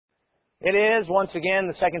It is, once again,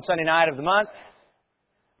 the second Sunday night of the month.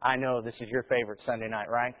 I know this is your favorite Sunday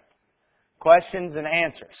night, right? Questions and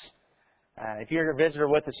answers. If you're a visitor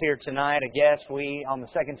with us here tonight, a guest, we, on the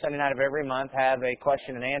second Sunday night of every month, have a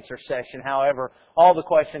question and answer session. However, all the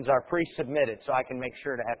questions are pre-submitted, so I can make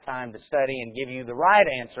sure to have time to study and give you the right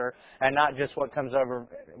answer, and not just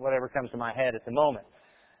whatever comes to my head at the moment.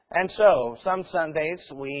 And so, some Sundays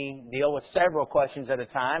we deal with several questions at a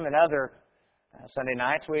time, and other Sunday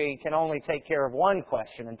nights we can only take care of one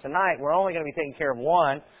question. And tonight we're only going to be taking care of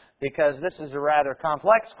one because this is a rather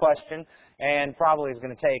complex question and probably is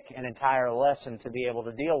going to take an entire lesson to be able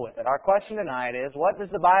to deal with it. Our question tonight is, what does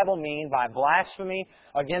the Bible mean by blasphemy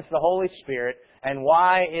against the Holy Spirit, and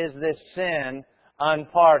why is this sin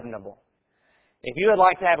unpardonable? If you would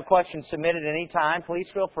like to have a question submitted at any time, please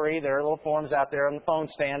feel free. There are little forms out there on the phone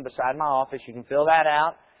stand beside my office. You can fill that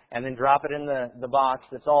out and then drop it in the box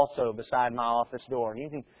that's also beside my office door. And you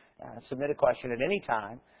can submit a question at any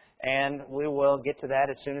time, and we will get to that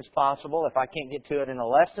as soon as possible. If I can't get to it in a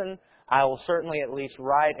lesson, I will certainly at least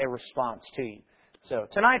write a response to you. So,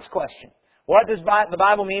 tonight's question. What does the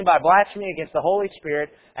Bible mean by blasphemy against the Holy Spirit,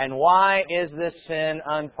 and why is this sin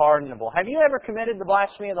unpardonable? Have you ever committed the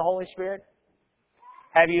blasphemy of the Holy Spirit?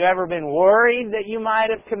 Have you ever been worried that you might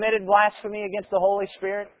have committed blasphemy against the Holy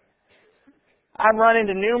Spirit? I've run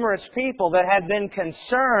into numerous people that have been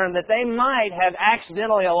concerned that they might have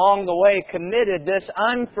accidentally along the way committed this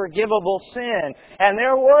unforgivable sin. And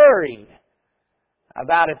they're worried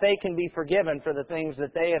about if they can be forgiven for the things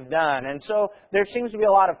that they have done. And so there seems to be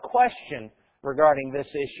a lot of question regarding this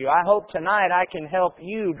issue. I hope tonight I can help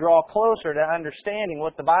you draw closer to understanding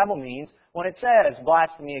what the Bible means when it says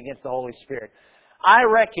blasphemy against the Holy Spirit. I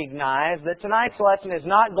recognize that tonight's lesson is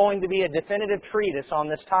not going to be a definitive treatise on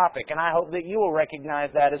this topic, and I hope that you will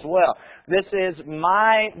recognize that as well. This is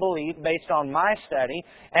my belief based on my study,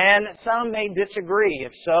 and some may disagree.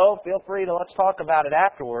 If so, feel free to let's talk about it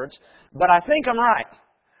afterwards. But I think I'm right.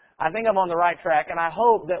 I think I'm on the right track, and I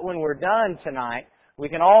hope that when we're done tonight, we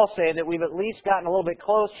can all say that we've at least gotten a little bit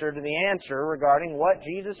closer to the answer regarding what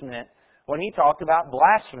Jesus meant when He talked about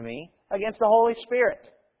blasphemy against the Holy Spirit.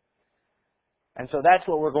 And so that's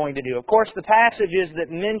what we're going to do. Of course, the passages that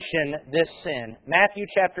mention this sin, Matthew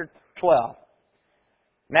chapter 12.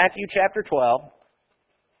 Matthew chapter 12,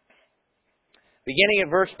 beginning at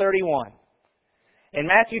verse 31. In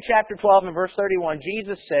Matthew chapter 12 and verse 31,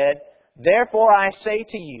 Jesus said, "Therefore I say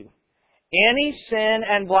to you, any sin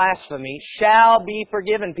and blasphemy shall be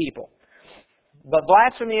forgiven people, but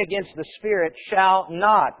blasphemy against the Spirit shall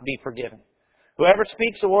not be forgiven. Whoever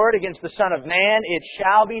speaks a word against the Son of Man, it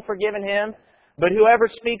shall be forgiven him. But whoever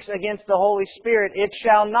speaks against the Holy Spirit, it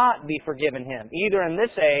shall not be forgiven him, either in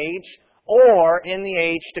this age or in the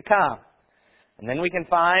age to come." And then we can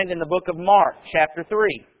find in the book of Mark, chapter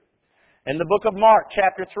 3. In the book of Mark,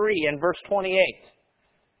 chapter 3 and verse 28.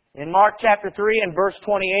 In Mark chapter 3 and verse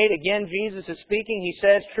 28, again Jesus is speaking. He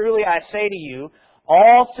says, "Truly I say to you,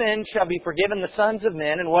 all sins shall be forgiven the sons of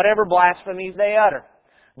men, and whatever blasphemies they utter.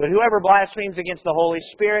 But whoever blasphemes against the Holy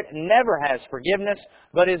Spirit never has forgiveness,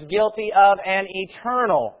 but is guilty of an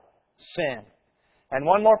eternal sin." And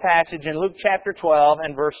one more passage in Luke chapter 12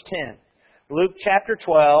 and verse 10. Luke chapter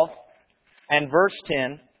 12 and verse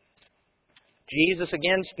 10. Jesus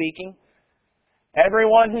again speaking.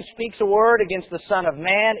 "Everyone who speaks a word against the Son of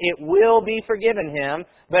Man, it will be forgiven him.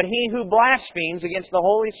 But he who blasphemes against the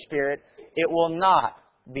Holy Spirit, it will not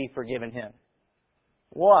be forgiven him."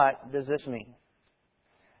 What does this mean?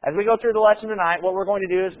 As we go through the lesson tonight, what we're going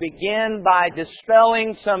to do is begin by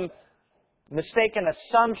dispelling some mistaken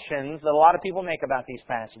assumptions that a lot of people make about these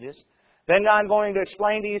passages. Then I'm going to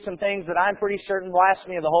explain to you some things that I'm pretty certain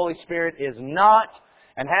blasphemy of the Holy Spirit is not.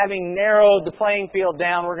 And having narrowed the playing field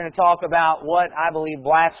down, we're going to talk about what I believe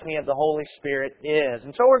blasphemy of the Holy Spirit is.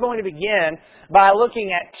 And so we're going to begin by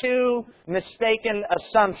looking at two mistaken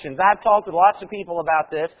assumptions. I've talked with lots of people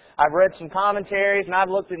about this. I've read some commentaries and I've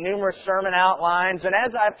looked at numerous sermon outlines. And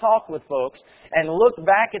as I've talked with folks and looked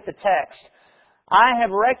back at the text, I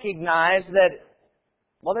have recognized that,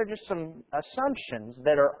 well, there are just some assumptions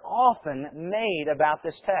that are often made about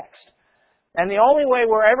this text. And the only way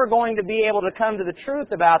we're ever going to be able to come to the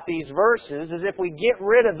truth about these verses is if we get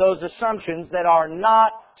rid of those assumptions that are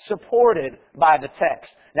not supported by the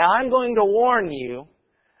text. Now, I'm going to warn you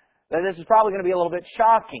that this is probably going to be a little bit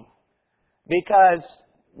shocking, because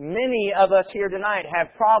many of us here tonight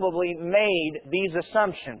have probably made these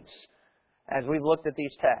assumptions as we've looked at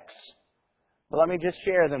these texts. But let me just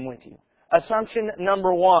share them with you. Assumption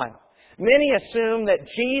number one. Many assume that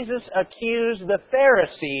Jesus accused the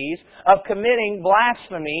Pharisees of committing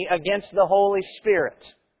blasphemy against the Holy Spirit.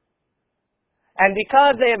 And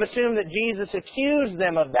because they have assumed that Jesus accused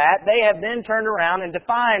them of that, they have then turned around and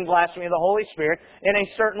defined blasphemy of the Holy Spirit in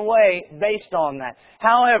a certain way based on that.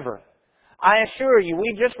 However, I assure you,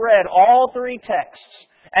 we just read all three texts,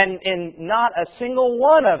 and in not a single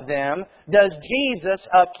one of them does Jesus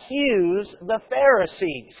accuse the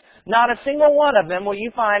Pharisees. Not a single one of them will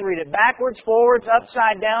you find, read it backwards, forwards,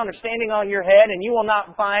 upside down, or standing on your head, and you will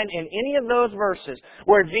not find in any of those verses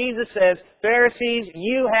where Jesus says, Pharisees,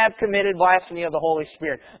 you have committed blasphemy of the Holy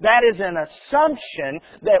Spirit. That is an assumption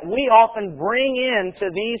that we often bring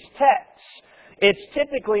into these texts. It's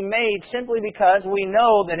typically made simply because we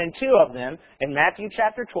know that in two of them, in Matthew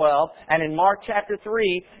chapter 12 and in Mark chapter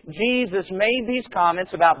 3, Jesus made these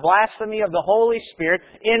comments about blasphemy of the Holy Spirit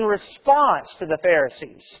in response to the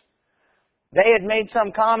Pharisees. They had made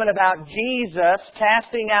some comment about Jesus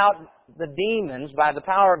casting out the demons by the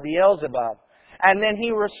power of Beelzebub. And then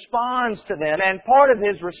He responds to them, and part of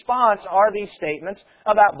His response are these statements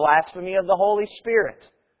about blasphemy of the Holy Spirit.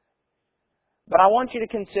 But I want you to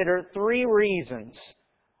consider three reasons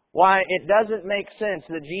why it doesn't make sense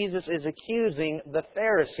that Jesus is accusing the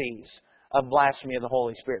Pharisees of blasphemy of the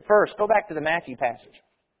Holy Spirit. First, go back to the Matthew passage.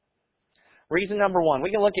 Reason number one,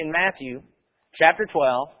 we can look in Matthew chapter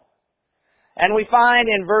 12, and we find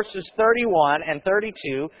in verses 31 and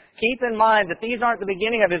 32, keep in mind that these aren't the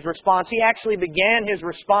beginning of His response. He actually began His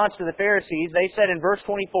response to the Pharisees. They said in verse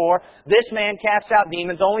 24, this man casts out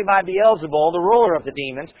demons only by Beelzebul, the ruler of the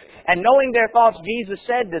demons. And knowing their thoughts, Jesus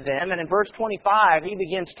said to them, and in verse 25, He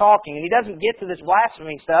begins talking, and He doesn't get to this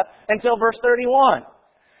blasphemy stuff until verse 31.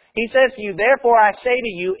 He says to you, therefore I say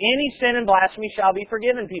to you, any sin and blasphemy shall be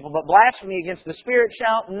forgiven people, but blasphemy against the Spirit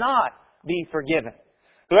shall not be forgiven.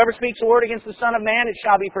 Whoever speaks a word against the Son of Man, it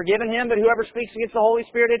shall be forgiven him, but whoever speaks against the Holy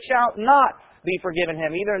Spirit, it shall not be forgiven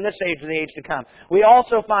him, either in this age or the age to come. We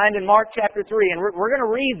also find in Mark chapter 3, and we're going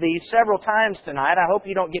to read these several times tonight. I hope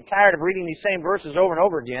you don't get tired of reading these same verses over and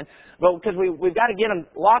over again, but because we've got to get them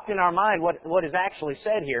locked in our mind what is actually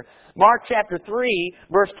said here. Mark chapter 3,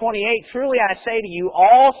 verse 28, truly I say to you,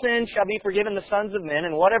 all sins shall be forgiven the sons of men,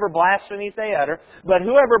 and whatever blasphemies they utter, but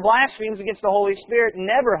whoever blasphemes against the Holy Spirit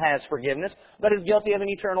never has forgiveness, but is guilty of an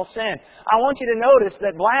eternal sin. I want you to notice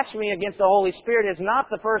that blasphemy against the Holy Spirit is not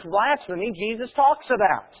the first blasphemy Jesus talks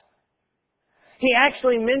about. He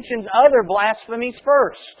actually mentions other blasphemies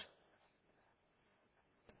first.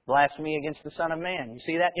 Blasphemy against the Son of Man. You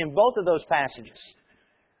see that in both of those passages.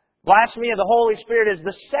 Blasphemy of the Holy Spirit is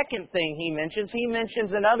the second thing He mentions. He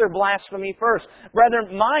mentions another blasphemy first.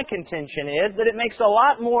 Brethren, my contention is that it makes a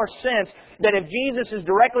lot more sense that if Jesus is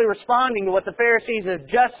directly responding to what the Pharisees have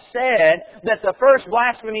just said, that the first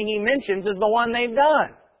blasphemy He mentions is the one they've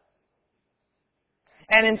done.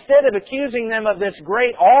 And instead of accusing them of this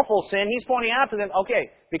great, awful sin, He's pointing out to them,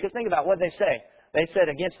 okay, because think about what they say. They said,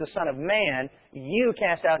 against the Son of Man, you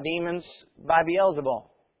cast out demons by Beelzebul.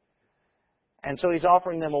 And so He's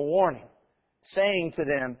offering them a warning, saying to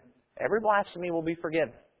them, every blasphemy will be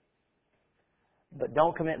forgiven. But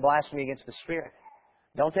don't commit blasphemy against the Spirit.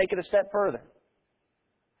 Don't take it a step further.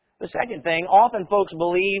 The second thing, often folks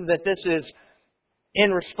believe that this is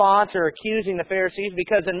in response or accusing the Pharisees,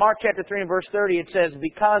 because in Mark chapter 3 and verse 30 it says,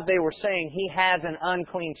 because they were saying He has an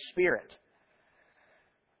unclean spirit.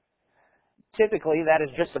 Typically that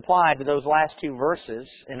is just applied to those last two verses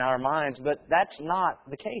in our minds, but that's not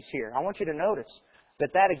the case here. I want you to notice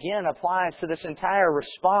that again applies to this entire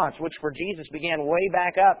response, which for Jesus began way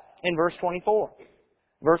back up in verse 24,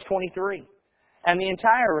 verse 23. And the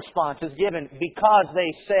entire response is given because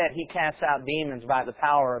they said He casts out demons by the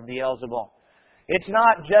power of Beelzebul. It's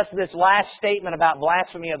not just this last statement about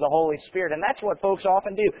blasphemy of the Holy Spirit. And that's what folks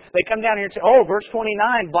often do. They come down here and say, oh, verse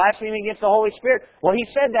 29, blasphemy against the Holy Spirit. Well, He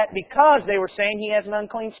said that because they were saying He has an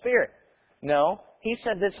unclean spirit. No, He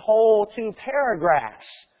said this whole two paragraphs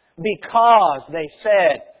because they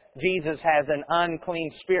said Jesus has an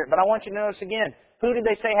unclean spirit. But I want you to notice again, who did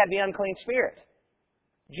they say had the unclean spirit?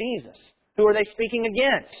 Jesus. Who are they speaking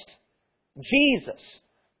against? Jesus.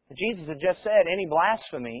 Jesus had just said any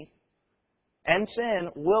blasphemy and sin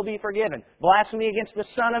will be forgiven. Blasphemy against the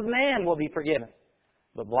Son of Man will be forgiven.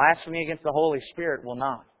 But blasphemy against the Holy Spirit will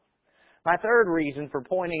not. My third reason for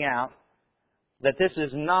pointing out that this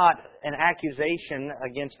is not an accusation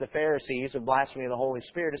against the Pharisees of blasphemy of the Holy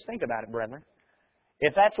Spirit is, think about it, brethren.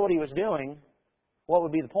 If that's what He was doing, what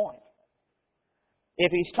would be the point?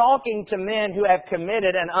 If He's talking to men who have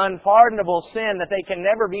committed an unpardonable sin that they can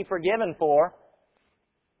never be forgiven for,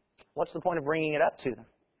 what's the point of bringing it up to them?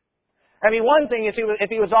 I mean, one thing is if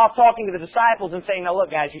He was off talking to the disciples and saying, now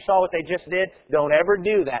look guys, you saw what they just did? Don't ever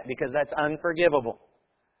do that because that's unforgivable.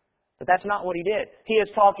 But that's not what He did. He is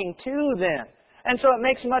talking to them. And so it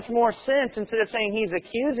makes much more sense, instead of saying He's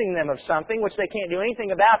accusing them of something which they can't do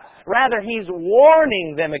anything about, rather He's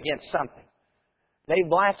warning them against something. They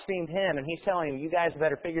blasphemed Him, and He's telling them, you guys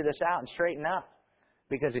better figure this out and straighten up.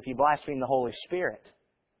 Because if you blaspheme the Holy Spirit,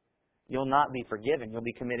 you'll not be forgiven. You'll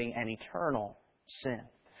be committing an eternal sin.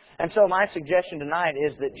 And so my suggestion tonight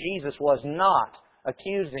is that Jesus was not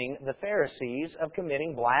accusing the Pharisees of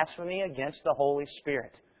committing blasphemy against the Holy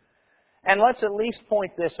Spirit. And let's at least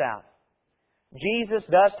point this out. Jesus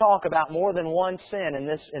does talk about more than one sin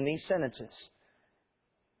in these sentences.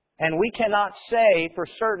 And we cannot say for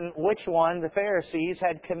certain which one the Pharisees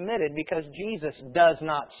had committed, because Jesus does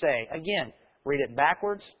not say. Again, read it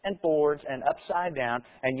backwards and forwards and upside down,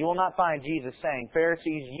 and you will not find Jesus saying,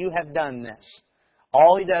 Pharisees, you have done this.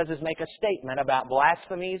 All He does is make a statement about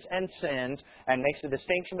blasphemies and sins, and makes a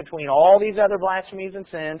distinction between all these other blasphemies and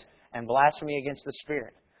sins and blasphemy against the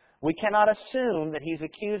Spirit. We cannot assume that He's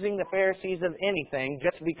accusing the Pharisees of anything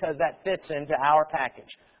just because that fits into our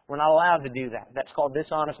package. We're not allowed to do that. That's called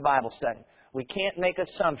dishonest Bible study. We can't make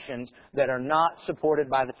assumptions that are not supported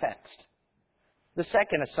by the text. The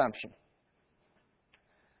second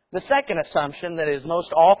assumption that is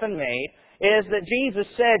most often made is that Jesus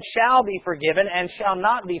said shall be forgiven and shall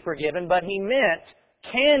not be forgiven, but He meant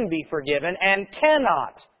can be forgiven and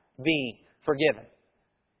cannot be forgiven.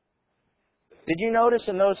 Did you notice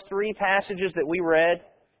in those three passages that we read?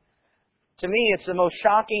 To me, it's the most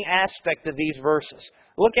shocking aspect of these verses.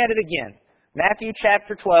 Look at it again. Matthew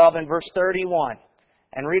chapter 12 and verse 31.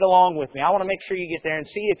 And read along with me. I want to make sure you get there and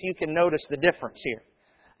see if you can notice the difference here.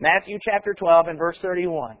 Matthew chapter 12 and verse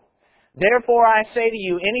 31. Therefore I say to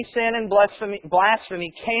you, any sin and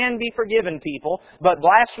blasphemy can be forgiven people, but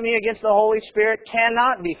blasphemy against the Holy Spirit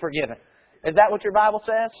cannot be forgiven. Is that what your Bible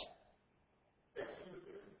says?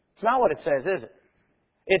 It's not what it says, is it?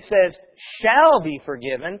 It says, shall be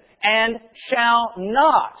forgiven and shall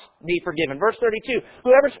not be forgiven. Verse 32,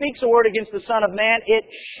 whoever speaks a word against the Son of Man, it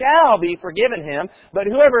shall be forgiven him, but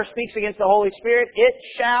whoever speaks against the Holy Spirit, it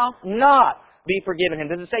shall not be forgiven him.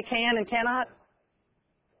 Does it say can and cannot?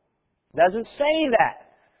 Doesn't say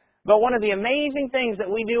that. But one of the amazing things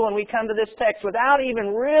that we do when we come to this text, without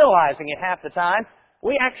even realizing it half the time,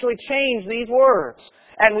 we actually change these words.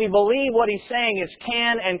 And we believe what He's saying is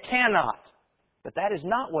can and cannot. But that is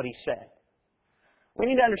not what He said. We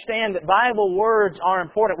need to understand that Bible words are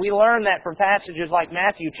important. We learn that from passages like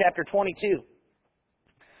Matthew chapter 22.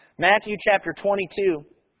 Matthew chapter 22.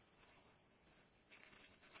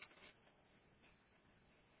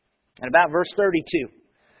 And about verse 32.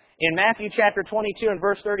 In Matthew chapter 22 and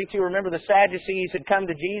verse 32, remember the Sadducees had come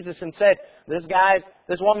to Jesus and said,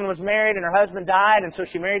 this woman was married and her husband died, and so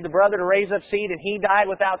she married the brother to raise up seed, and he died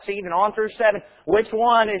without seed. And on through 7, which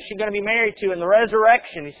one is she going to be married to in the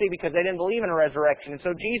resurrection? You see, because they didn't believe in a resurrection. And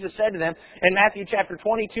so Jesus said to them in Matthew chapter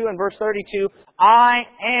 22 and verse 32, I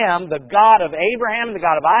am the God of Abraham, and the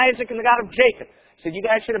God of Isaac, and the God of Jacob. He said, you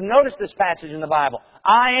guys should have noticed this passage in the Bible.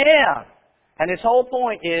 I am. And his whole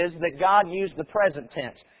point is that God used the present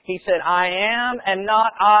tense. He said, I am and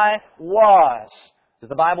not I was. Is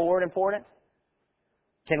the Bible word important?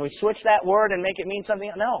 Can we switch that word and make it mean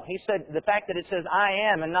something? No. He said the fact that it says I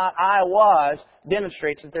am and not I was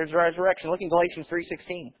demonstrates that there's a resurrection. Look in Galatians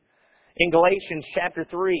 3:16. In Galatians chapter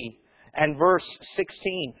 3 and verse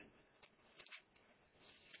 16.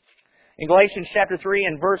 In Galatians chapter 3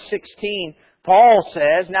 and verse 16, Paul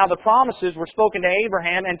says, now the promises were spoken to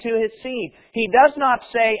Abraham and to his seed. He does not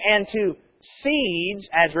say, and to seeds,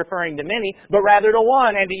 as referring to many, but rather to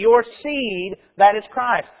one, and to your seed, that is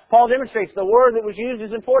Christ. Paul demonstrates the word that was used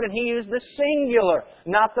is important. He used the singular,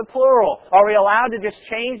 not the plural. Are we allowed to just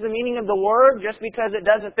change the meaning of the word just because it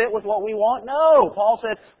doesn't fit with what we want? No. Paul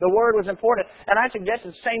says the word was important. And I suggest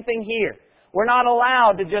the same thing here. We're not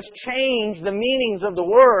allowed to just change the meanings of the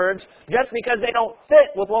words just because they don't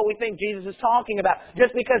fit with what we think Jesus is talking about.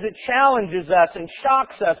 Just because it challenges us and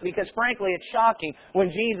shocks us, because frankly it's shocking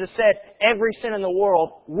when Jesus said every sin in the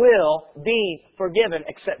world will be forgiven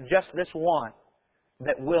except just this one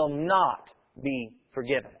that will not be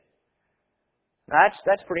forgiven. Now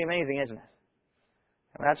that's pretty amazing, isn't it?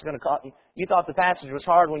 I mean, that's going to cause you thought the passage was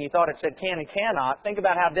hard when you thought it said can and cannot. Think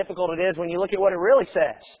about how difficult it is when you look at what it really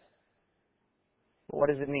says. What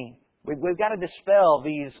does it mean? We've got to dispel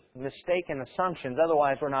these mistaken assumptions,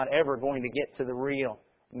 otherwise we're not ever going to get to the real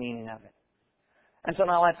meaning of it. And so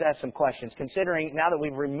now let's ask some questions. Considering now that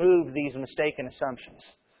we've removed these mistaken assumptions,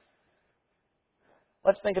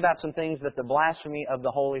 let's think about some things that the blasphemy of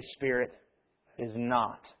the Holy Spirit is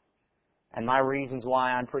not. And my reasons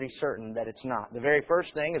why I'm pretty certain that it's not. The very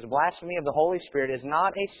first thing is blasphemy of the Holy Spirit is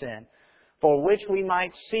not a sin for which we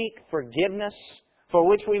might seek forgiveness for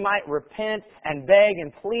which we might repent and beg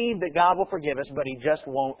and plead that God will forgive us, but He just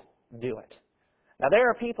won't do it. Now, there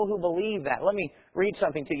are people who believe that. Let me read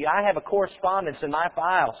something to you. I have a correspondence in my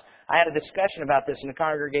files. I had a discussion about this in the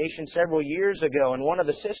congregation several years ago, and one of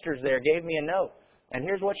the sisters there gave me a note. And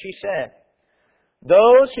here's what she said.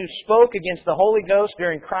 Those who spoke against the Holy Ghost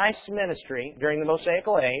during Christ's ministry, during the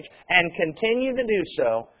Mosaical age, and continue to do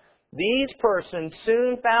so, these persons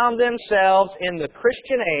soon found themselves in the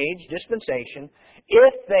Christian age, dispensation.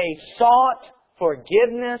 If they sought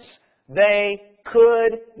forgiveness, they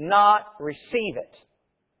could not receive it.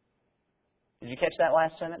 Did you catch that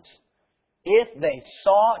last sentence? If they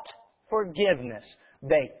sought forgiveness,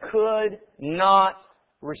 they could not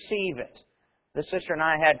receive it. The sister and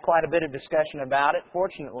I had quite a bit of discussion about it.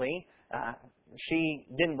 Fortunately, she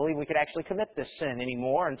didn't believe we could actually commit this sin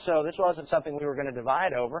anymore, and so this wasn't something we were going to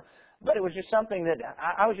divide over, but it was just something that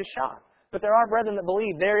I was just shocked. But there are brethren that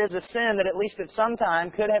believe there is a sin that at least at some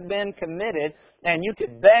time could have been committed, and you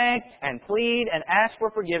could beg and plead and ask for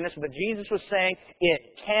forgiveness, but Jesus was saying it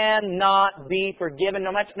cannot be forgiven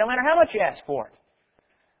no matter how much you ask for it.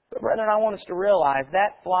 But brethren, I want us to realize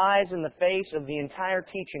that flies in the face of the entire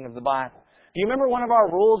teaching of the Bible. Do you remember one of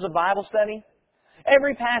our rules of Bible study?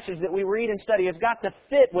 Every passage that we read and study has got to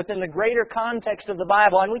fit within the greater context of the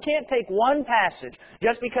Bible. And we can't take one passage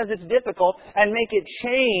just because it's difficult and make it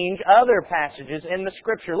change other passages in the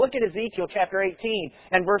Scripture. Look at Ezekiel chapter 18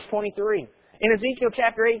 and verse 23. In Ezekiel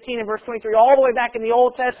chapter 18 and verse 23, all the way back in the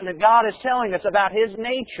Old Testament, God is telling us about His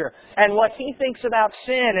nature and what He thinks about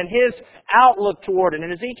sin and His outlook toward it.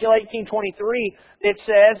 In Ezekiel 18:23, it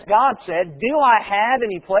says, God said, "Do I have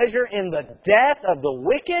any pleasure in the death of the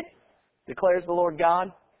wicked? Declares the Lord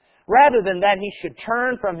God. Rather than that he should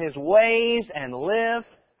turn from his ways and live."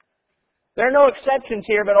 There are no exceptions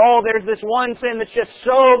here, but there's this one sin that's just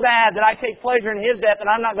so bad that I take pleasure in his death and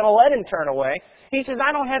I'm not going to let him turn away. He says,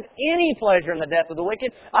 I don't have any pleasure in the death of the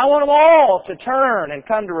wicked. I want them all to turn and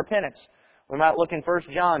come to repentance. We might look in 1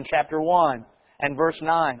 John chapter 1 and verse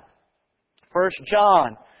 9. 1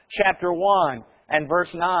 John chapter 1 and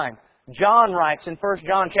verse 9. John writes in 1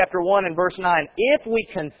 John chapter 1 and verse 9, "If we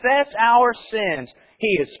confess our sins,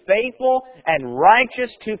 He is faithful and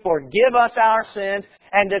righteous to forgive us our sins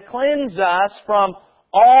and to cleanse us from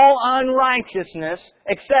all unrighteousness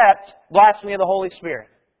except blasphemy of the Holy Spirit."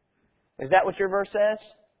 Is that what your verse says?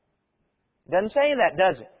 It doesn't say that,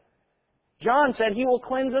 does it? John said He will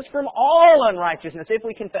cleanse us from all unrighteousness if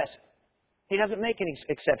we confess it. He doesn't make any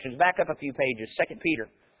exceptions. Back up a few pages. 2 Peter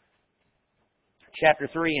chapter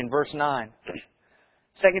 3 and verse 9.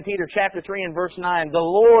 2 Peter chapter 3 and verse 9. "The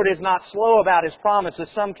Lord is not slow about His promise,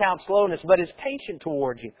 as some count slowness, but is patient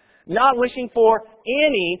towards you, not wishing for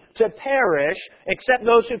any to perish, except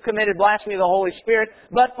those who committed blasphemy of the Holy Spirit,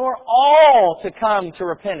 but for all to come to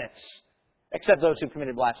repentance, except those who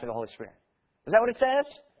committed blasphemy of the Holy Spirit." Is that what it says?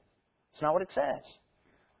 It's not what it says.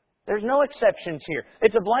 There's no exceptions here.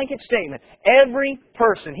 It's a blanket statement. Every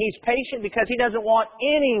person, He's patient because He doesn't want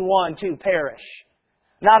anyone to perish.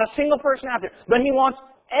 Not a single person out there. But He wants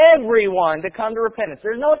everyone to come to repentance.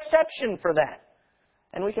 There's no exception for that.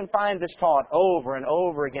 And we can find this taught over and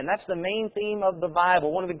over again. That's the main theme of the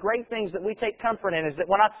Bible. One of the great things that we take comfort in is that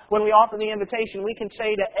when we offer the invitation, we can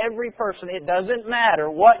say to every person, it doesn't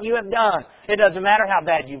matter what you have done. It doesn't matter how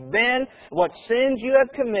bad you've been, what sins you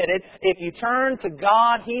have committed. If you turn to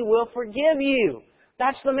God, He will forgive you.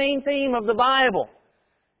 That's the main theme of the Bible.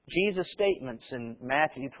 Jesus' statements in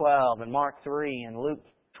Matthew 12 and Mark 3 and Luke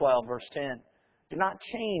 12 verse 10 do not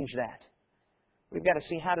change that. We've got to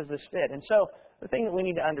see how does this fit. And so, the thing that we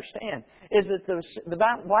need to understand is that the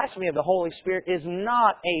blasphemy of the Holy Spirit is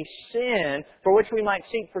not a sin for which we might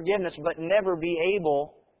seek forgiveness but never be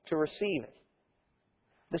able to receive it.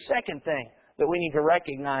 The second thing that we need to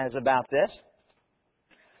recognize about this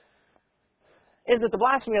is that the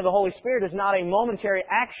blasphemy of the Holy Spirit is not a momentary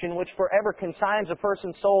action which forever consigns a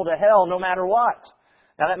person's soul to hell no matter what.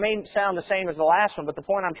 Now that may sound the same as the last one, but the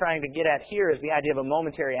point I'm trying to get at here is the idea of a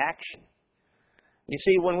momentary action. You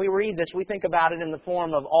see, when we read this, we think about it in the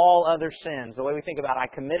form of all other sins. The way we think about, I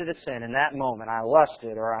committed a sin in that moment. I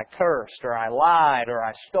lusted, or I cursed, or I lied, or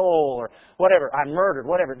I stole, or whatever. I murdered,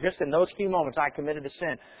 whatever. Just in those few moments, I committed a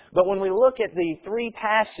sin. But when we look at the three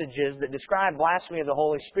passages that describe blasphemy of the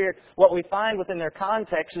Holy Spirit, what we find within their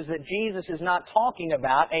context is that Jesus is not talking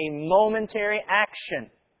about a momentary action.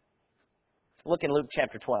 Look in Luke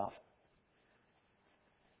chapter 12.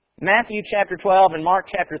 Matthew chapter 12 and Mark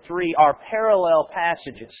chapter 3 are parallel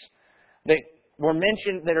passages that were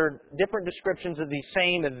mentioned that are different descriptions of the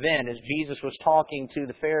same event as Jesus was talking to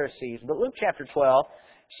the Pharisees. But Luke chapter 12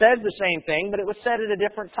 says the same thing, but it was said at a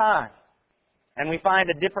different time. And we find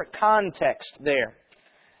a different context there.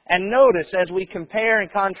 And notice, as we compare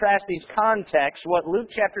and contrast these contexts, what Luke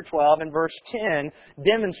chapter 12 and verse 10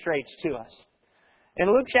 demonstrates to us. In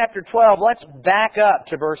Luke chapter 12, let's back up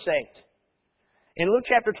to verse 8. In Luke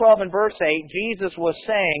chapter 12 and verse 8, Jesus was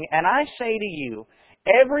saying, "And I say to you,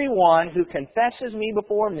 everyone who confesses me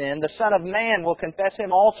before men, the Son of Man will confess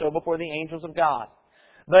him also before the angels of God.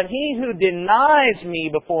 But he who denies me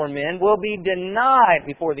before men will be denied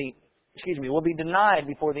before the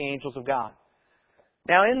angels of God."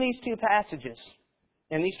 Now, in these two passages,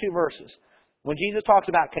 in these two verses, when Jesus talks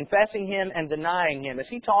about confessing Him and denying Him, is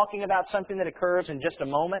He talking about something that occurs in just a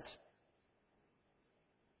moment?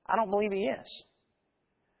 I don't believe He is.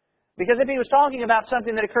 Because if He was talking about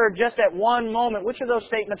something that occurred just at one moment, which of those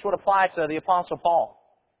statements would apply to the Apostle Paul?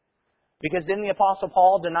 Because didn't the Apostle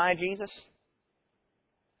Paul deny Jesus?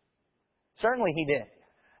 Certainly he did.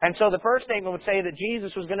 And so the first statement would say that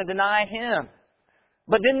Jesus was going to deny Him.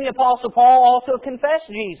 But didn't the Apostle Paul also confess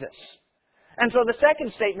Jesus? And so the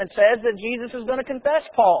second statement says that Jesus is going to confess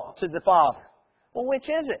Paul to the Father. Well, which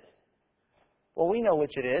is it? Well, we know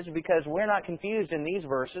which it is because we're not confused in these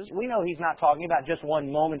verses. We know He's not talking about just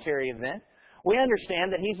one momentary event. We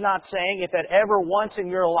understand that He's not saying if at ever once in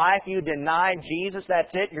your life you deny Jesus,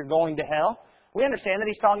 that's it, you're going to hell. We understand that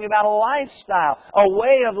He's talking about a lifestyle, a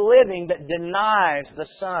way of living that denies the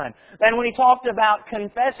Son. And when He talked about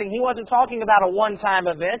confessing, He wasn't talking about a one-time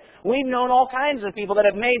event. We've known all kinds of people that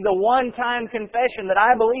have made the one-time confession that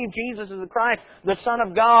I believe Jesus is the Christ, the Son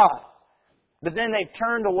of God. But then they've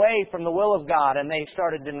turned away from the will of God and they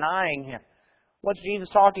started denying Him. What's Jesus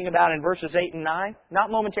talking about in verses 8 and 9? Not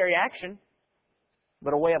momentary action,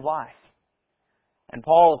 but a way of life. And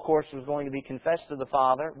Paul, of course, was going to be confessed to the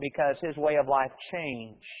Father because his way of life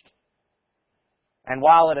changed. And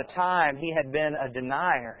while at a time he had been a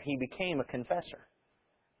denier, he became a confessor.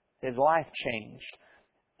 His life changed.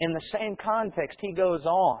 In the same context, he goes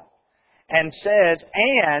on and says,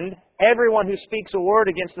 "And everyone who speaks a word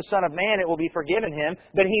against the Son of Man, it will be forgiven him.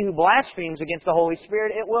 But he who blasphemes against the Holy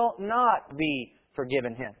Spirit, it will not be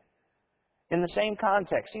forgiven him." In the same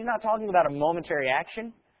context, he's not talking about a momentary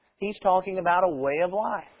action. He's talking about a way of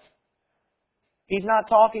life. He's not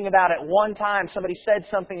talking about at one time somebody said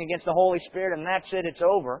something against the Holy Spirit and that's it, it's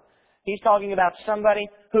over. He's talking about somebody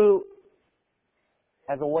who,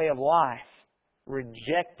 as a way of life,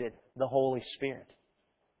 rejected the Holy Spirit.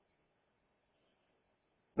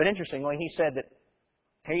 But interestingly, he said that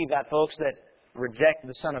here you've got folks that reject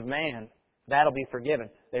the Son of Man. That'll be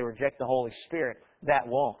forgiven. They reject the Holy Spirit. That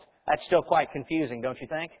won't. That's still quite confusing, don't you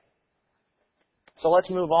think? So let's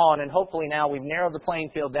move on, and hopefully now we've narrowed the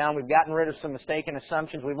playing field down. We've gotten rid of some mistaken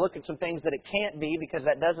assumptions. We've looked at some things that it can't be because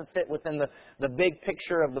that doesn't fit within the big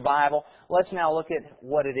picture of the Bible. Let's now look at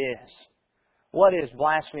what it is. What is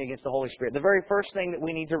blasphemy against the Holy Spirit? The very first thing that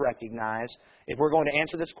we need to recognize, if we're going to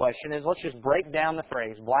answer this question, is let's just break down the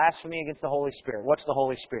phrase, blasphemy against the Holy Spirit. What's the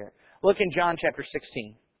Holy Spirit? Look in John chapter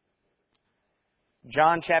 16.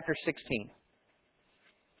 John chapter 16.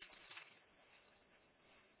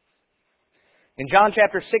 In John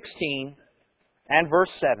chapter 16 and verse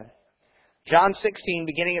 7, John 16,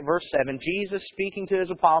 beginning at verse 7, Jesus, speaking to His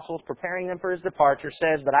apostles, preparing them for His departure,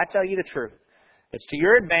 says, "But I tell you the truth. It's to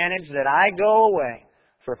your advantage that I go away.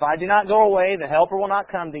 For if I do not go away, the Helper will not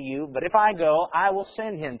come to you. But if I go, I will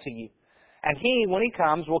send Him to you. And He, when He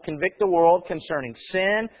comes, will convict the world concerning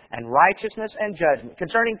sin and righteousness and judgment."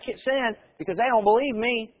 Concerning sin, because they don't believe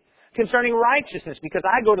me. Concerning righteousness, because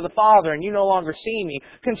I go to the Father and you no longer see me.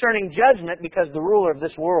 Concerning judgment, because the ruler of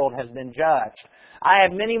this world has been judged. I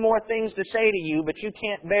have many more things to say to you, but you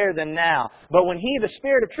can't bear them now. But when He, the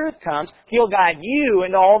Spirit of truth, comes, He'll guide you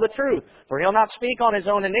into all the truth. For He'll not speak on His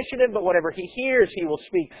own initiative, but whatever He hears, He will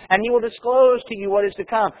speak. And He will disclose to you what is to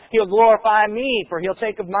come. He'll glorify me, for He'll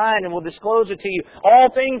take of mine and will disclose it to you. All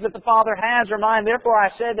things that the Father has are mine. Therefore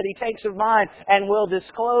I said that He takes of mine and will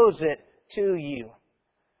disclose it to you.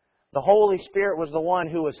 The Holy Spirit was the one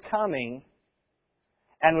who was coming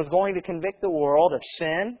and was going to convict the world of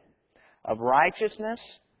sin, of righteousness,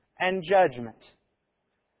 and judgment.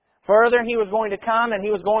 Further, He was going to come and He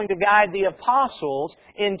was going to guide the apostles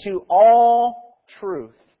into all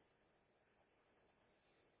truth.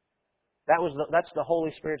 That's the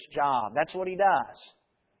Holy Spirit's job. That's what He does.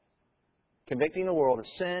 Convicting the world of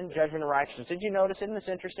sin, judgment, and righteousness. Did you notice? Isn't this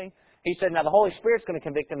interesting? He said, now the Holy Spirit's going to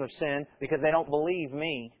convict them of sin because they don't believe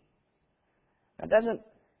me. Now, doesn't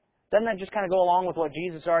that just kind of go along with what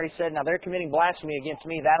Jesus already said? Now, they're committing blasphemy against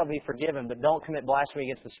me. That'll be forgiven, but don't commit blasphemy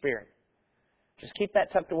against the Spirit. Just keep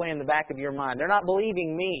that tucked away in the back of your mind. They're not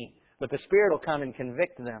believing me, but the Spirit will come and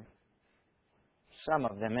convict them. Some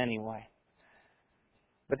of them, anyway.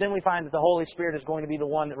 But then we find that the Holy Spirit is going to be the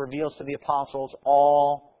one that reveals to the apostles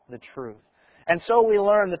all the truth. And so we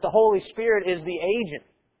learn that the Holy Spirit is the agent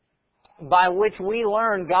by which we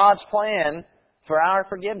learn God's plan for our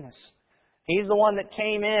forgiveness. He's the one that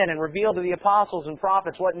came in and revealed to the apostles and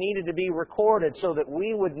prophets what needed to be recorded so that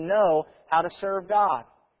we would know how to serve God.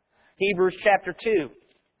 Hebrews chapter 2.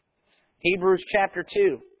 Hebrews chapter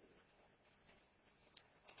 2.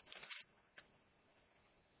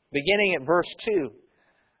 Beginning at verse 2.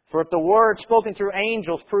 For if the word spoken through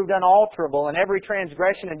angels proved unalterable, and every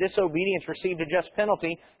transgression and disobedience received a just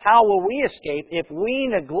penalty, how will we escape if we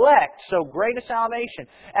neglect so great a salvation?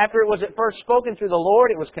 After it was at first spoken through the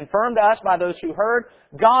Lord, it was confirmed to us by those who heard,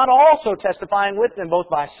 God also testifying with them, both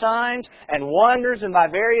by signs and wonders and by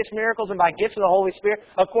various miracles and by gifts of the Holy Spirit,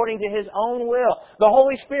 according to His own will. The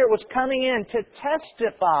Holy Spirit was coming in to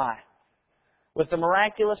testify with the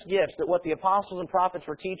miraculous gifts that what the apostles and prophets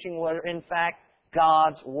were teaching were in fact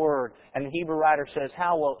God's Word. And the Hebrew writer says,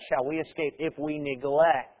 how shall we escape if we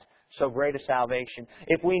neglect so great a salvation?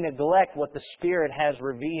 If we neglect what the Spirit has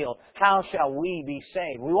revealed, how shall we be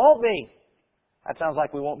saved? We won't be. That sounds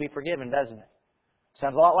like we won't be forgiven, doesn't it?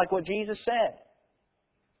 Sounds a lot like what Jesus said.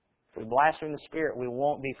 If we blaspheme the Spirit, we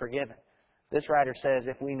won't be forgiven. This writer says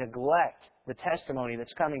if we neglect the testimony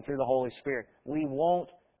that's coming through the Holy Spirit, we won't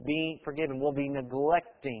be forgiven. We'll be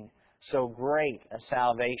neglecting so great a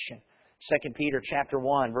salvation. 2 Peter chapter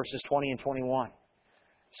 1, verses 20 and 21.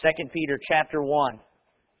 2 Peter chapter 1,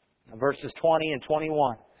 verses 20 and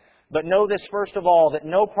 21. But know this first of all, that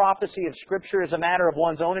no prophecy of Scripture is a matter of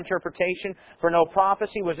one's own interpretation, for no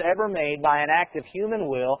prophecy was ever made by an act of human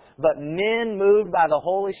will, but men moved by the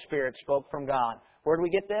Holy Spirit spoke from God. Where do we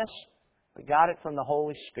get this? We got it from the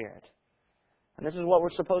Holy Spirit. And this is what we're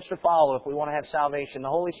supposed to follow if we want to have salvation. The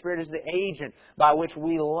Holy Spirit is the agent by which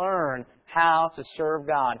we learn how to serve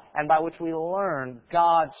God and by which we learn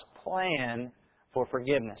God's plan for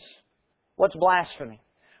forgiveness. What's blasphemy?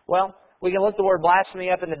 Well, we can look the word blasphemy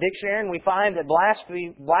up in the dictionary and we find that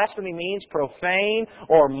blasphemy means profane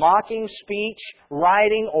or mocking speech,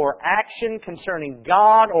 writing, or action concerning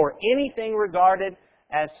God or anything regarded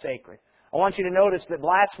as sacred. I want you to notice that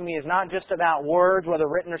blasphemy is not just about words, whether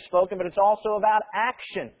written or spoken, but it's also about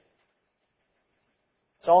action.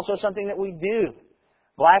 It's also something that we do.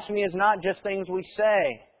 Blasphemy is not just things we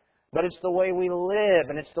say, but it's the way we live,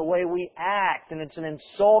 and it's the way we act, and it's an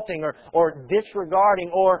insulting or disregarding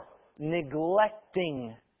or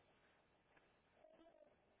neglecting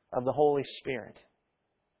of the Holy Spirit.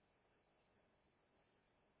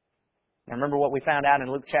 Now remember what we found out in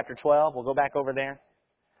Luke chapter 12? We'll go back over there.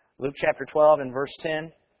 Luke chapter 12 and verse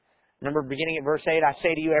 10. Remember beginning at verse 8, I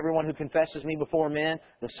say to you, everyone who confesses me before men,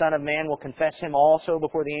 the Son of Man will confess him also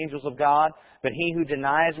before the angels of God. But he who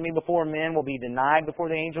denies me before men will be denied before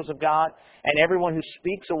the angels of God. And everyone who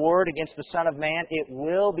speaks a word against the Son of Man, it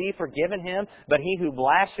will be forgiven him. But he who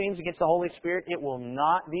blasphemes against the Holy Spirit, it will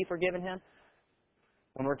not be forgiven him.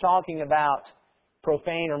 When we're talking about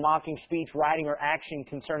profane or mocking speech, writing, or action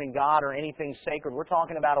concerning God or anything sacred, we're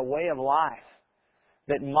talking about a way of life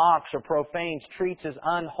that mocks or profanes, treats as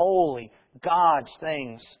unholy God's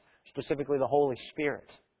things, specifically the Holy Spirit,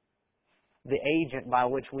 the agent by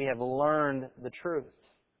which we have learned the truth.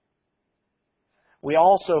 We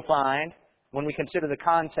also find, when we consider the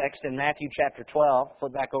context in Matthew chapter 12,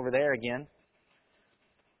 flip back over there again.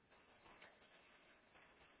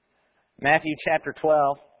 Matthew chapter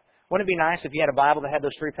 12. Wouldn't it be nice if you had a Bible that had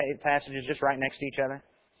those three passages just right next to each other?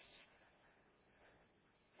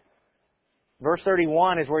 Verse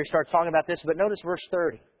 31 is where he starts talking about this, but notice verse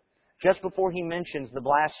 30. Just before he mentions the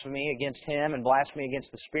blasphemy against him and blasphemy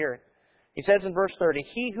against the Spirit, he says in verse 30,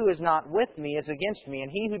 he who is not with me is against me,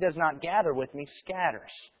 and he who does not gather with me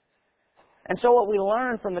scatters. And so what we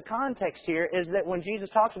learn from the context here is that when Jesus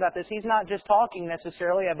talks about this, He's not just talking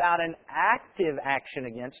necessarily about an active action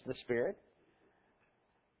against the Spirit,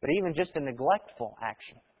 but even just a neglectful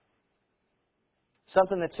action.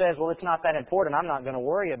 Something that says, well, it's not that important, I'm not going to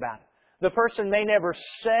worry about it. The person may never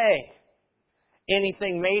say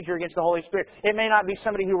anything major against the Holy Spirit. It may not be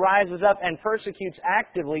somebody who rises up and persecutes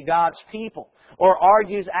actively God's people or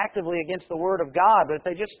argues actively against the Word of God, but if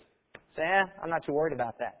they just say, I'm not too worried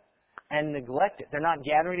about that, and neglect it. They're not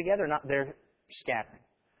gathering together, they're scattering.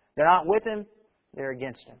 They're not with Him, they're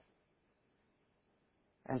against Him.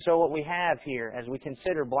 And so what we have here, as we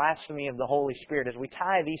consider blasphemy of the Holy Spirit, as we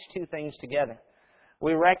tie these two things together,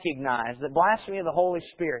 we recognize that blasphemy of the Holy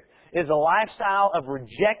Spirit is a lifestyle of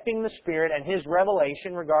rejecting the Spirit and His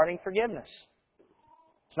revelation regarding forgiveness.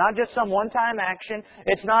 It's not just some one-time action.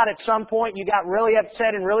 It's not at some point you got really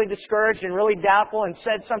upset and really discouraged and really doubtful and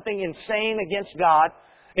said something insane against God.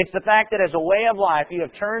 It's the fact that as a way of life, you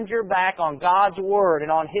have turned your back on God's Word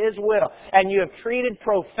and on His will, and you have treated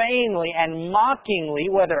profanely and mockingly,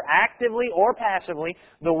 whether actively or passively,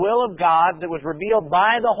 the will of God that was revealed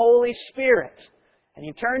by the Holy Spirit. And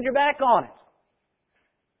you turned your back on it.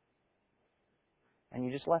 And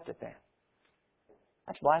you just left it there.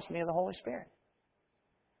 That's blasphemy of the Holy Spirit.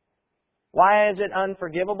 Why is it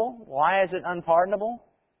unforgivable? Why is it unpardonable?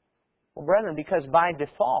 Well, brethren, because by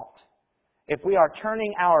default, if we are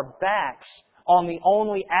turning our backs on the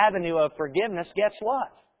only avenue of forgiveness, guess what?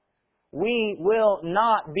 We will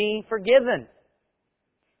not be forgiven.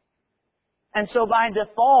 And so by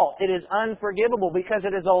default, it is unforgivable because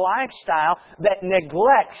it is a lifestyle that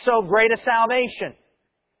neglects so great a salvation.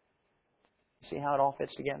 See how it all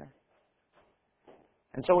fits together?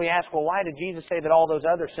 And so we ask, well, why did Jesus say that all those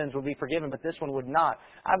other sins would be forgiven, but this one would not?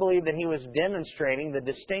 I believe that He was demonstrating the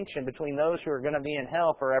distinction between those who are going to be in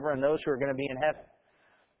hell forever and those who are going to be in heaven.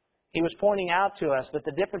 He was pointing out to us that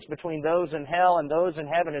the difference between those in hell and those in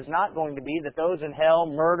heaven is not going to be that those in hell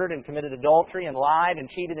murdered and committed adultery and lied and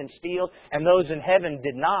cheated and stealed, and those in heaven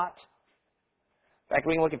did not. In fact,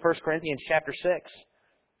 we can look at 1 Corinthians chapter 6,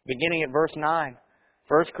 beginning at verse 9.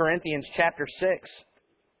 1 Corinthians chapter 6.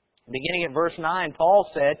 Beginning at verse 9, Paul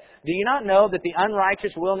said, "Do you not know that the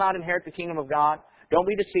unrighteous will not inherit the kingdom of God? Don't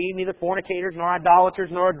be deceived, neither fornicators, nor idolaters,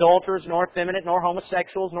 nor adulterers, nor effeminate, nor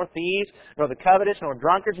homosexuals, nor thieves, nor the covetous, nor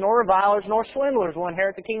drunkards, nor revilers, nor swindlers will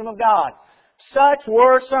inherit the kingdom of God. Such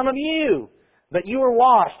were some of you. But you were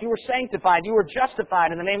washed, you were sanctified, you were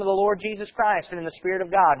justified in the name of the Lord Jesus Christ and in the Spirit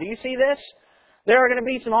of God." Do you see this? There are going to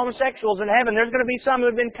be some homosexuals in heaven. There's going to be some who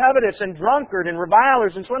have been covetous and drunkard and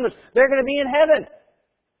revilers and swindlers. They're going to be in heaven.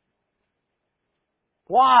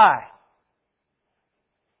 Why?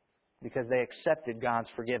 Because they accepted God's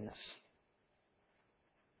forgiveness.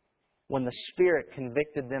 When the Spirit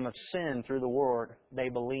convicted them of sin through the Word, they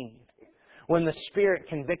believed. When the Spirit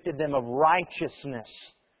convicted them of righteousness,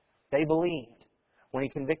 they believed. When He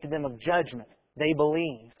convicted them of judgment, they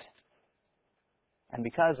believed. And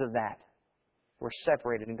because of that, we're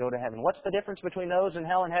separated and go to heaven. What's the difference between those in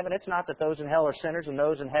hell and heaven? It's not that those in hell are sinners and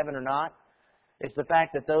those in heaven are not. It's the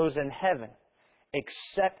fact that those in heaven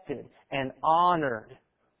accepted and honored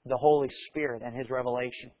the Holy Spirit and His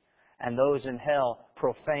revelation. And those in hell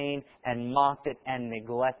profaned and mocked it and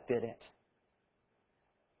neglected it.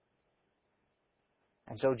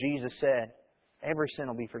 And so Jesus said, every sin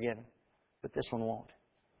will be forgiven, but this one won't.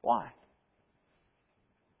 Why?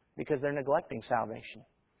 Because they're neglecting salvation.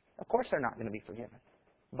 Of course they're not going to be forgiven.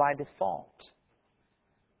 By default.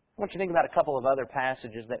 I want you to think about a couple of other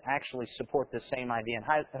passages that actually support this same idea. In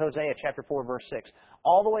Hosea chapter 4, verse 6,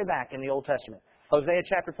 all the way back in the Old Testament, Hosea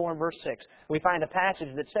chapter 4 and verse 6, we find a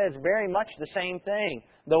passage that says very much the same thing,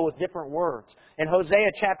 though with different words. In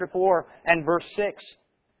Hosea chapter 4 and verse 6,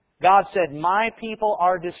 God said, "My people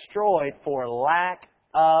are destroyed for lack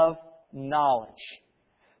of knowledge.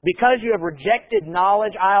 Because you have rejected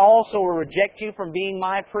knowledge, I also will reject you from being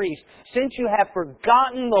my priest. Since you have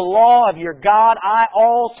forgotten the law of your God, I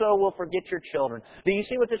also will forget your children." Do you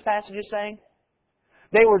see what this passage is saying?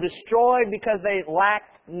 They were destroyed because they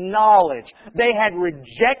lacked knowledge. They had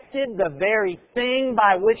rejected the very thing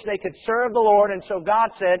by which they could serve the Lord, and so God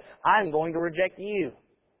said, "I'm going to reject you."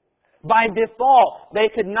 By default, they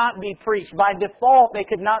could not be priests. By default, they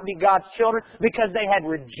could not be God's children because they had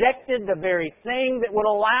rejected the very thing that would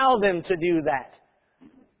allow them to do that.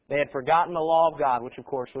 They had forgotten the law of God, which of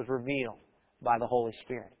course was revealed by the Holy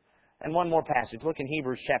Spirit. And one more passage. Look in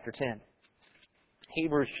Hebrews chapter 10.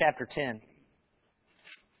 Hebrews chapter 10.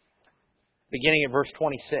 Beginning at verse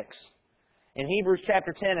 26. In Hebrews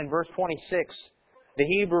chapter 10 and verse 26, the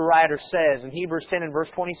Hebrew writer says, in Hebrews 10 and verse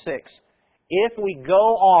 26, "If we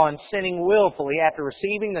go on sinning willfully after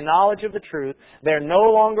receiving the knowledge of the truth, there no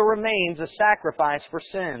longer remains a sacrifice for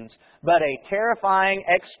sins, but a terrifying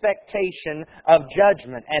expectation of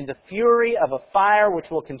judgment and the fury of a fire which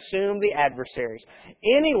will consume the adversaries.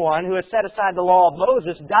 Anyone who has set aside the law of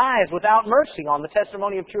Moses dies without mercy on the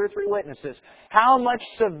testimony of 2 or 3 witnesses. How much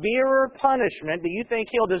severer punishment do you think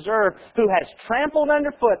he'll deserve who has trampled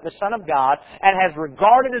underfoot the Son of God and has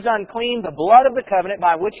regarded as unclean the blood of the covenant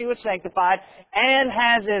by which he was sanctified and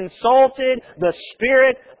has insulted the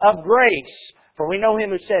Spirit of grace? For we know Him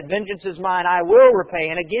who said, 'Vengeance is mine, I will repay.'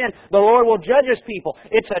 And again, the Lord will judge His people."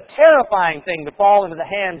 It's a terrifying thing to fall into the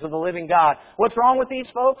hands of the living God. What's wrong with these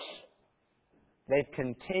folks? They've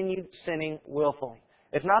continued sinning willfully.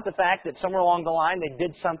 It's not the fact that somewhere along the line they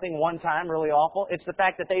did something one time really awful. It's the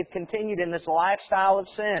fact that they've continued in this lifestyle of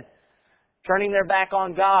sin. Turning their back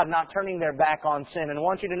on God, not turning their back on sin. And I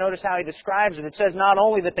want you to notice how he describes it. It says not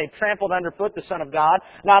only that they've trampled underfoot the Son of God,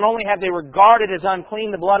 not only have they regarded as unclean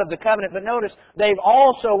the blood of the covenant, but notice they've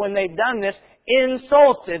also, when they've done this,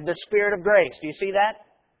 insulted the Spirit of grace. Do you see that?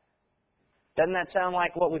 Doesn't that sound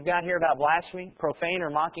like what we've got here about blasphemy, profane or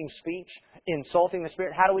mocking speech, insulting the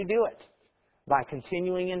Spirit? How do we do it? By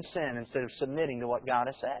continuing in sin instead of submitting to what God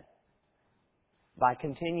has said. By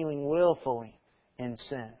continuing willfully in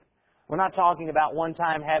sin. We're not talking about one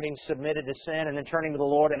time having submitted to sin and then turning to the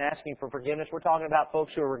Lord and asking for forgiveness. We're talking about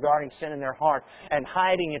folks who are regarding sin in their heart and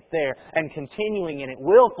hiding it there and continuing in it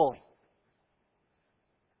willfully.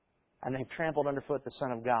 And they've trampled underfoot the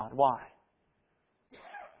Son of God. Why?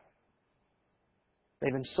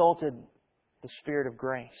 They've insulted the Spirit of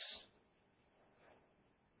grace.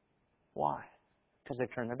 Why? Because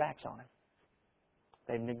they've turned their backs on Him.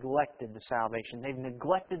 They've neglected the salvation. They've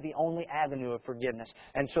neglected the only avenue of forgiveness.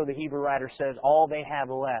 And so the Hebrew writer says all they have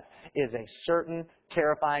left is a certain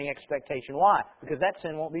terrifying expectation. Why? Because that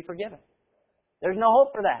sin won't be forgiven. There's no hope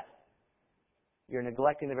for that. You're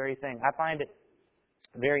neglecting the very thing. I find it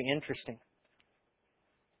very interesting.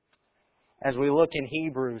 As we look in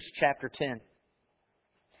Hebrews chapter 10,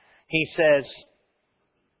 he says,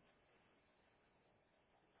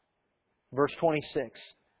 verse 26,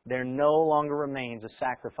 there no longer remains a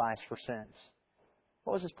sacrifice for sins.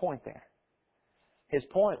 What was his point there? His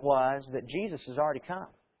point was that Jesus has already come.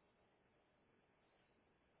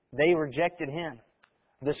 They rejected Him.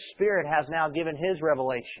 The Spirit has now given His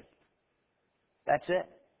revelation. That's it.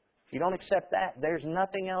 If you don't accept that, there's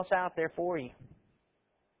nothing else out there for you.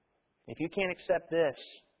 If you can't accept this,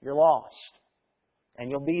 you're lost. And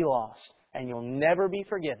you'll be lost. And you'll never be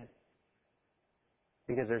forgiven.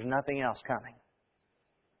 Because there's nothing else coming.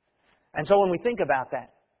 And so when we think about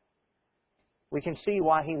that, we can see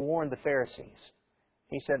why He warned the Pharisees.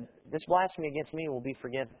 He said, this blasphemy against me will be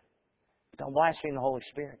forgiven. Don't blaspheme the Holy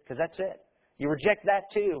Spirit, because that's it. You reject that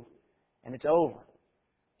too, and it's over.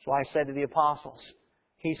 That's why I said to the apostles,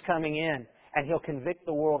 He's coming in, and He'll convict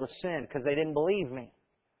the world of sin, because they didn't believe me.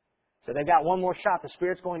 So they've got one more shot. The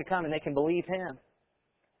Spirit's going to come, and they can believe Him.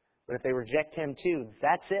 But if they reject Him too,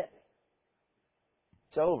 that's it.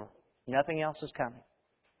 It's over. Nothing else is coming.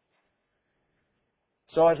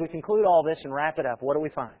 So as we conclude all this and wrap it up, what do we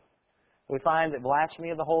find? We find that blasphemy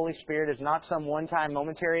of the Holy Spirit is not some one-time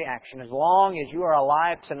momentary action. As long as you are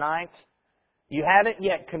alive tonight, you haven't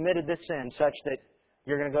yet committed this sin such that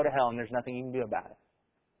you're going to go to hell and there's nothing you can do about it.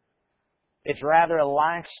 It's rather a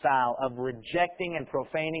lifestyle of rejecting and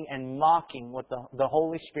profaning and mocking with the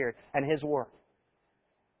Holy Spirit and His work.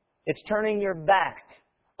 It's turning your back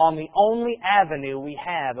on the only avenue we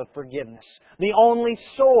have of forgiveness. The only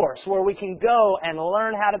source where we can go and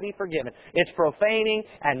learn how to be forgiven. It's profaning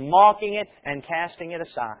and mocking it and casting it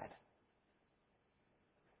aside.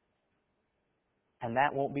 And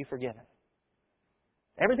that won't be forgiven.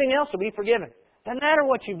 Everything else will be forgiven. Doesn't matter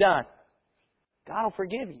what you've done. God will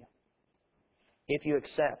forgive you if you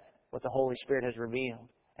accept what the Holy Spirit has revealed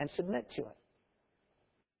and submit to it.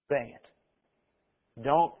 Obey it.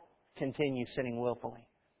 Don't continue sinning willfully,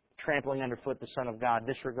 trampling underfoot the Son of God,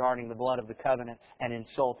 disregarding the blood of the covenant, and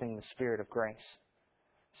insulting the Spirit of grace.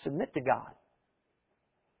 Submit to God,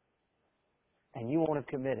 and you won't have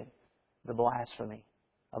committed the blasphemy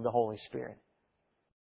of the Holy Spirit.